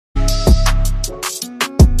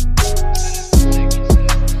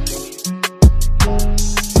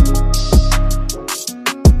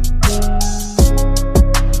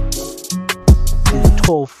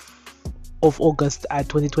of August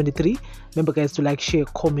 2023. Remember guys to like, share,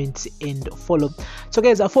 comment and follow. So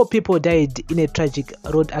guys, 4 people died in a tragic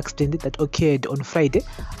road accident that occurred on Friday,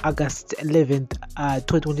 August 11th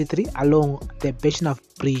 2023 along the Birchenough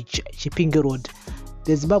Bridge-Chipinge Road.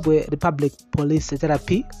 The Zimbabwe Republic Police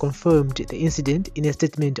Therapy confirmed the incident in a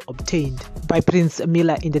statement obtained by Prince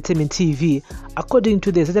Miller Entertainment TV. According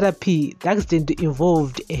to the Therapy, the accident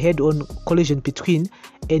involved a head-on collision between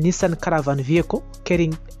a Nissan caravan vehicle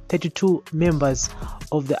carrying 32 members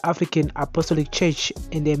of the African Apostolic Church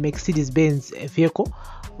and a Mercedes-Benz vehicle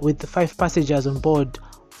with 5 passengers on board.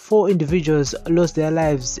 4 individuals lost their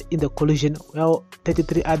lives in the collision, while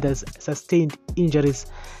 33 others sustained injuries.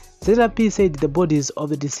 Therapy said the bodies of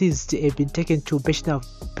the deceased have been taken to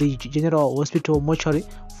Birchenough Bridge General Hospital mortuary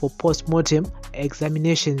for post-mortem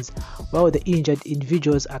examinations, while the injured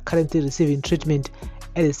individuals are currently receiving treatment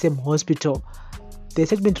at the same hospital. The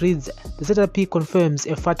statement reads, the Therapy confirms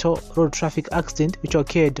a fatal road traffic accident which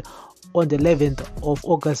occurred on the 11th of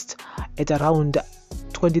August at around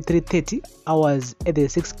 23:30 hours at the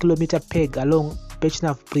 6-kilometer peg along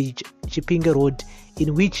Birchenough Bridge-Chipinge Road,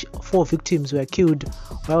 in which 4 victims were killed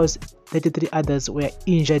whilst 33 others were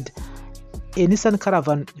injured. A Nissan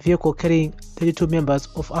caravan vehicle carrying 32 members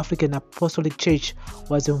of African Apostolic Church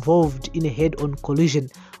was involved in a head-on collision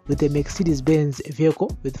with a Mercedes-Benz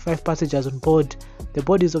vehicle with 5 passengers on board. The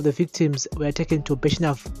bodies of the victims were taken to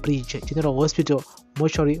Birchenough Bridge General Hospital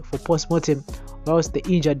mortuary for post-mortem, whilst the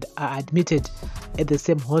injured are admitted at the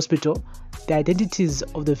same hospital. The identities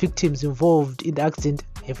of the victims involved in the accident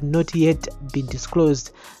have not yet been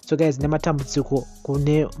disclosed. So guys, nematambudziko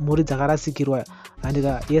kune mhuri dzakarasikirwa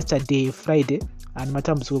andika yesterday Friday, and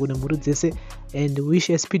matambudziko kune mhuri dzese, and wish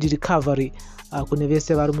a speedy recovery kune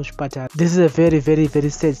vese vari muzvipatara. This is a very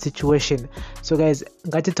sad situation. So guys,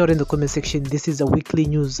 ngatitaure in the comment section. This is a weekly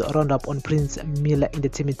news roundup on Prince Miller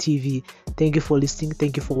Entertainment TV. Thank you for listening,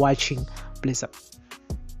 thank you for watching. Bless up.